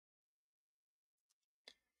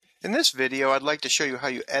In this video, I'd like to show you how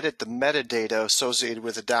you edit the metadata associated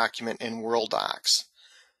with a document in Worldox.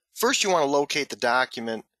 First, you want to locate the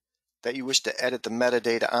document that you wish to edit the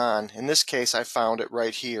metadata on. In this case, I found it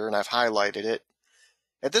right here and I've highlighted it.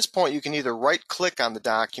 At this point, you can either right-click on the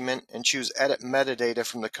document and choose Edit Metadata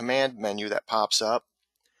from the command menu that pops up,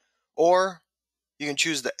 or you can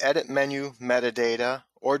choose the Edit menu Metadata,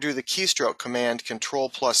 or do the keystroke command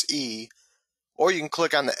Control+E, or you can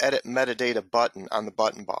click on the Edit Metadata button on the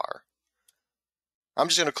button bar. I'm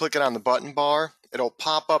just going to click it on the button bar. It'll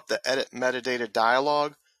pop up the Edit Metadata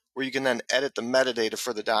dialog where you can then edit the metadata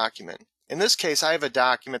for the document. In this case, I have a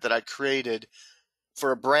document that I created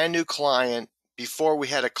for a brand new client before we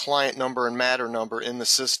had a client number and matter number in the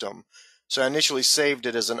system. So I initially saved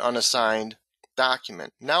it as an unassigned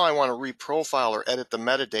document. Now I want to reprofile or edit the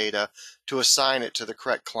metadata to assign it to the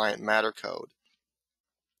correct client matter code.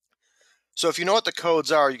 So if you know what the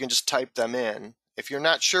codes are, you can just type them in. If you're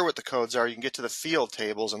not sure what the codes are, you can get to the field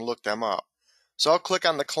tables and look them up. So I'll click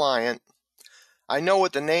on the client. I know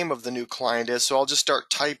what the name of the new client is, so I'll just start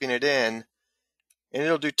typing it in, and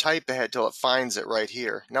it'll do type ahead till it finds it right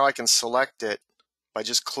here. Now I can select it by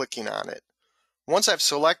just clicking on it. Once I've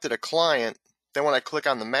selected a client, then when I click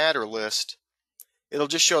on the matter list, it'll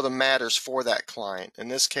just show the matters for that client. In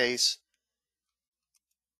this case,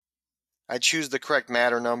 I choose the correct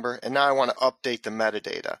matter number, and now I want to update the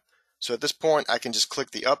metadata. So at this point, I can just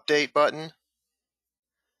click the update button.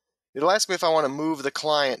 It'll ask me if I want to move the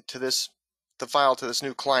client to the file to this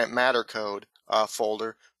new client matter code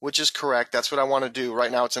folder, which is correct. That's what I want to do.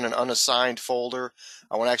 Right now it's in an unassigned folder.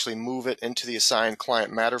 I want to actually move it into the assigned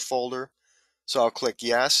client matter folder. So I'll click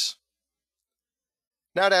yes.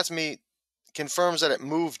 Now it asks me, confirms that it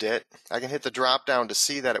moved it. I can hit the drop down to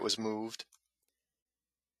see that it was moved.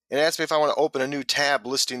 It asks me if I want to open a new tab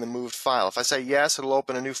listing the moved file. If I say yes, it'll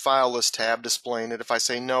open a new file list tab displaying it. If I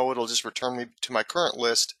say no, it'll just return me to my current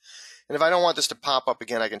list. And if I don't want this to pop up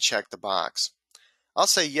again, I can check the box. I'll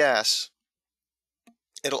say yes.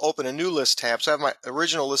 It'll open a new list tab. So I have my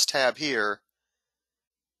original list tab here.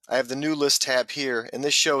 I have the new list tab here, and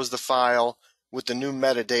this shows the file with the new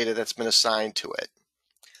metadata that's been assigned to it.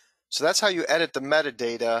 So that's how you edit the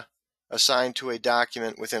metadata assigned to a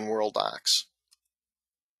document within Worldox.